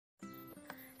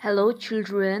Hello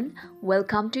children,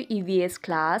 welcome to EVS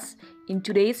class. In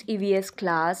today's EVS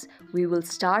class, we will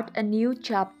start a new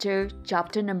chapter,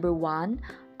 chapter number 1,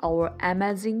 our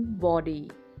amazing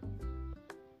body.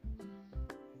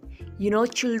 You know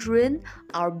children,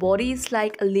 our body is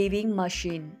like a living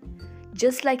machine.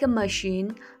 Just like a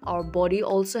machine, our body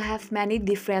also have many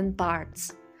different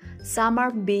parts. Some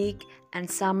are big and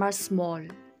some are small,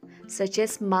 such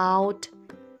as mouth,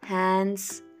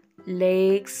 hands,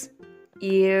 legs,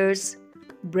 ears,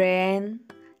 brain,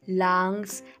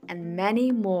 lungs, and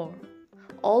many more.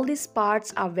 All these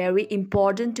parts are very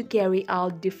important to carry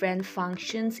out different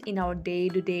functions in our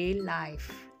day-to-day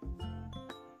life.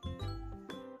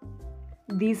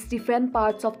 These different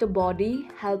parts of the body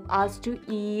help us to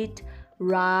eat,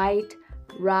 write,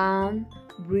 run,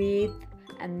 breathe,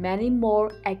 and many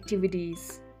more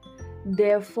activities.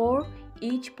 Therefore,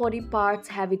 each body parts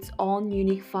have its own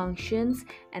unique functions,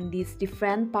 and these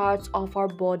different parts of our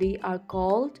body are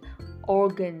called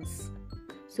organs.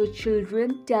 So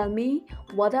children, tell me,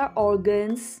 what are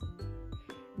organs?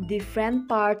 Different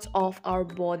parts of our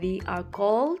body are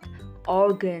called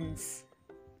organs.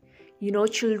 You know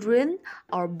children,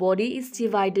 our body is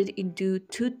divided into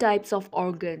two types of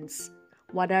organs.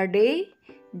 What are they?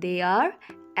 They are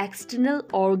external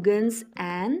organs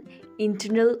and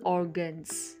internal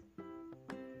organs.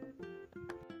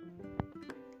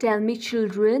 Tell me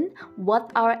children,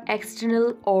 what are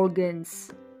external organs?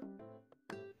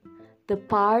 The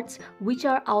parts which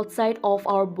are outside of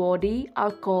our body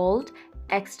are called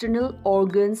external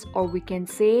organs, or we can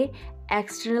say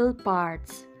external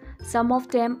parts. Some of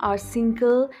them are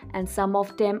single and some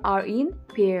of them are in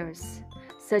pairs,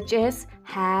 such as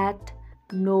head,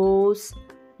 nose,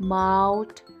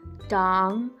 mouth,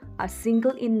 tongue are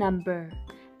single in number,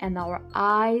 and our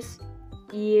eyes,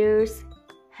 ears,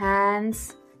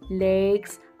 hands,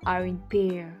 legs are in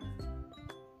pair.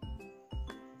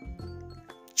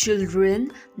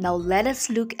 Children, now let us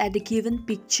look at the given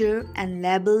picture and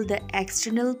label the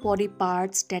external body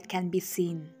parts that can be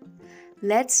seen.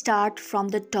 Let's start from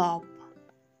the top.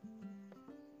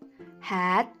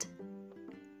 Head,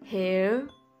 hair,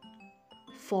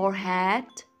 forehead,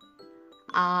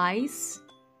 eyes,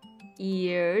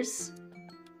 ears,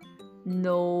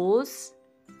 nose,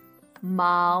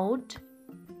 mouth,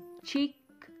 cheek,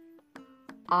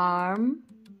 arm,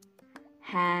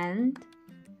 hand,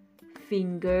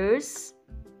 fingers,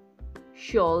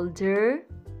 shoulder,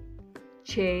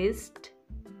 chest,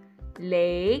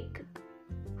 leg,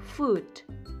 foot.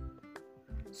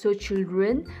 So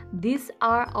children, these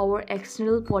are our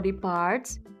external body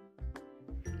parts.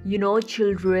 You know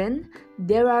children,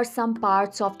 there are some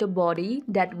parts of the body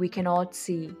that we cannot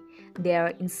see. They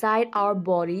are inside our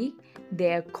body.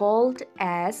 They are called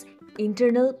as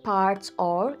internal parts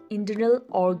or internal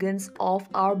organs of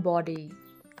our body.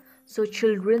 So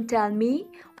children, tell me,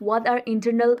 what are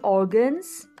internal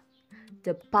organs?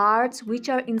 The parts which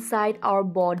are inside our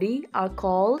body are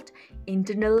called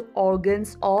internal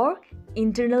organs or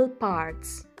internal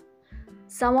parts.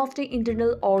 Some of the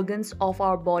internal organs of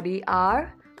our body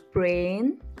are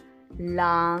brain,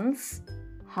 lungs,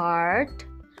 heart,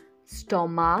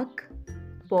 stomach,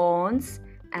 bones,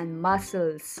 and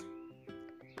muscles.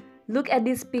 Look at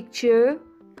this picture.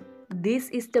 This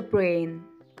is the brain.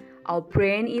 Our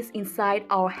brain is inside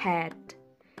our head.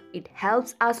 It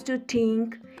helps us to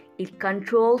think. It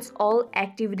controls all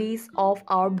activities of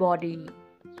our body.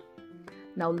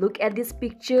 Now look at this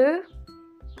picture.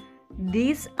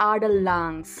 These are the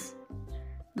lungs.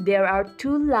 There are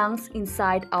 2 lungs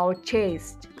inside our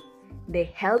chest.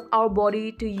 They help our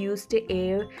body to use the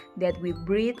air that we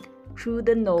breathe through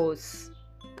the nose.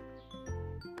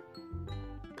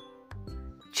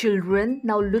 Children,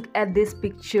 now look at this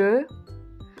picture.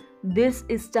 This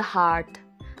is the heart.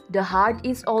 The heart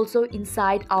is also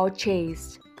inside our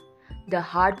chest. The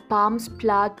heart pumps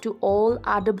blood to all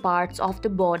other parts of the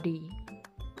body.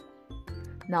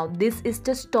 Now this is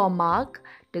the stomach.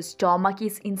 The stomach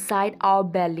is inside our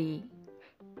belly.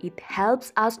 It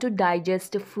helps us to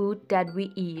digest the food that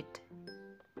we eat.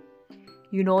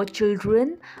 You know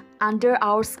children, under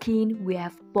our skin we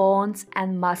have bones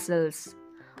and muscles.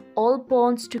 All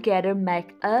bones together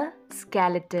make a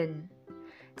skeleton.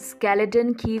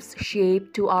 Skeleton gives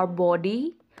shape to our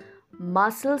body.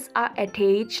 Muscles are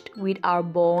attached with our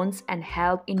bones and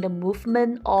help in the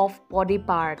movement of body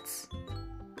parts.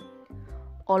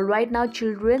 Alright, now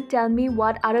children, tell me,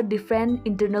 what are the different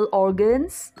internal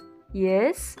organs?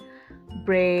 Yes,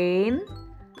 brain,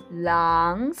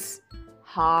 lungs,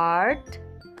 heart,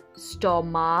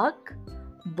 stomach,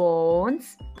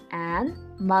 bones, and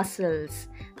muscles.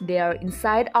 They are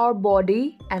inside our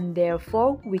body and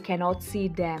therefore we cannot see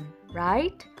them.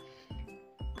 right?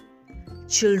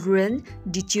 Children,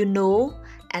 did you know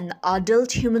an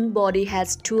adult human body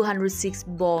has 206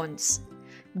 bones?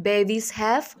 Babies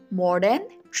have more than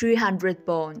 300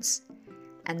 bones.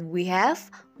 And we have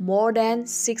more than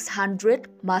 600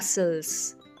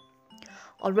 muscles.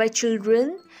 Alright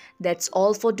children, that's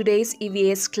all for today's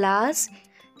EVS class.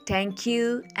 Thank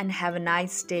you and have a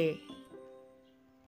nice day.